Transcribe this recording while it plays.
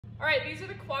All right, these are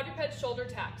the quadruped shoulder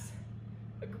taps.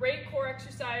 A great core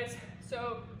exercise.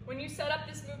 So when you set up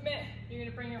this movement, you're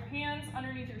gonna bring your hands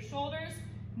underneath your shoulders,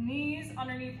 knees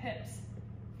underneath hips.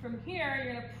 From here,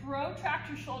 you're gonna protract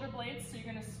your shoulder blades, so you're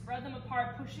gonna spread them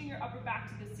apart, pushing your upper back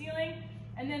to the ceiling,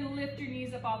 and then lift your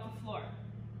knees up off the floor.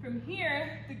 From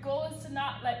here, the goal is to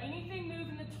not let anything move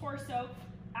in the torso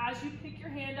as you pick your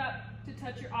hand up to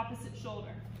touch your opposite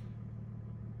shoulder.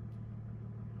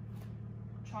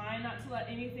 Try not to let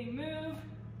anything move,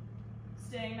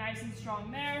 staying nice and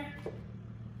strong there.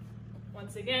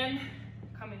 Once again,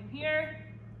 come in here,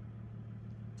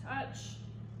 touch,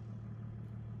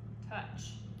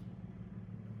 touch.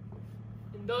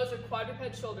 And those are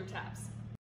quadruped shoulder taps.